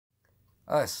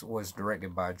Us was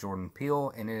directed by Jordan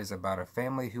Peele, and it is about a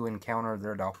family who encounter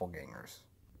their doppelgangers.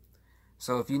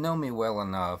 So if you know me well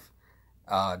enough,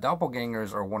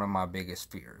 doppelgangers are one of my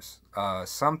biggest fears.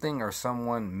 Something or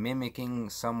someone mimicking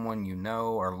someone you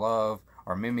know or love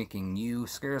or mimicking you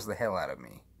scares the hell out of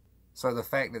me. So the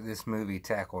fact that this movie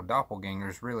tackled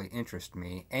doppelgangers really interests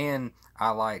me, and I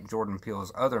like Jordan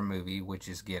Peele's other movie, which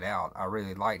is Get Out. I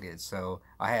really liked it, so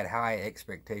I had high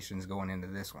expectations going into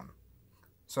this one.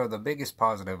 So the biggest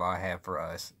positive I have for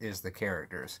Us is the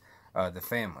characters, the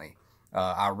family.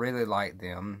 I really like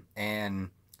them, and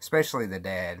especially the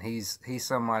dad. He's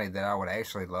somebody that I would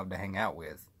actually love to hang out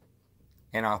with.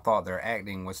 And I thought their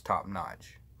acting was top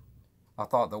notch. I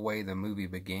thought the way the movie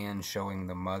began, showing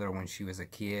the mother when she was a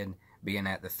kid, being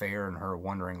at the fair and her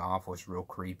wandering off, was real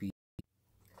creepy.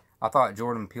 I thought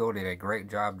Jordan Peele did a great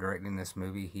job directing this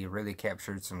movie. He really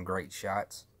captured some great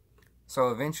shots. So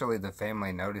eventually the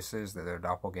family notices that their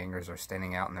doppelgangers are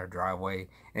standing out in their driveway,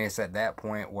 and it's at that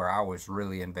point where I was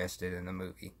really invested in the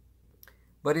movie.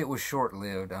 But it was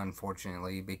short-lived,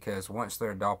 unfortunately, because once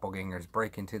their doppelgangers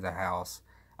break into the house,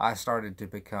 I started to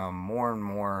become more and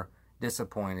more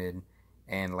disappointed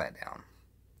and let down.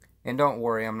 And don't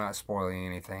worry, I'm not spoiling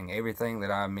anything. Everything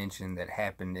that I mentioned that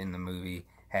happened in the movie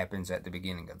happens at the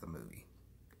beginning of the movie.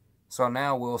 So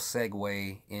now we'll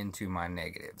segue into my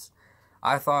negatives.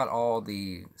 I thought all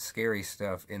the scary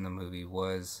stuff in the movie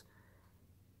was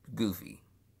goofy.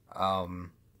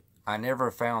 I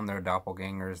never found their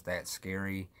doppelgangers that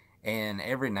scary, and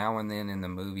every now and then in the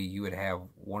movie you would have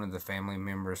one of the family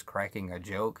members cracking a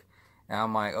joke, and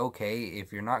I'm like, okay,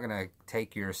 if you're not going to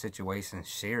take your situation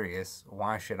serious,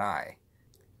 why should I?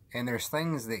 And there's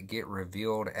things that get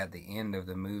revealed at the end of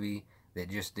the movie that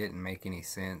just didn't make any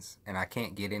sense, and I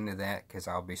can't get into that because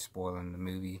I'll be spoiling the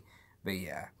movie, but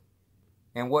yeah.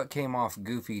 And what came off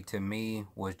goofy to me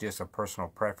was just a personal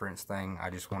preference thing. I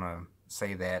just want to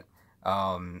say that.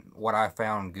 What I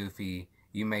found goofy,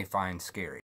 you may find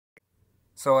scary.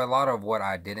 So a lot of what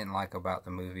I didn't like about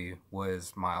the movie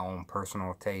was my own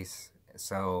personal taste.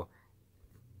 So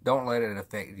don't let it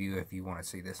affect you if you want to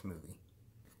see this movie.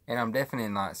 And I'm definitely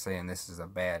not saying this is a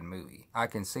bad movie. I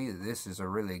can see that this is a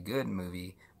really good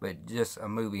movie, but just a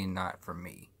movie not for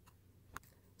me.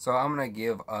 So I'm going to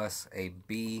give Us a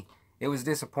B. It was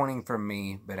disappointing for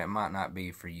me, but it might not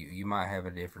be for you. You might have a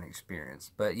different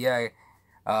experience. But yeah,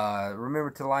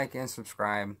 remember to like and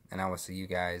subscribe, and I will see you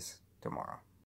guys tomorrow.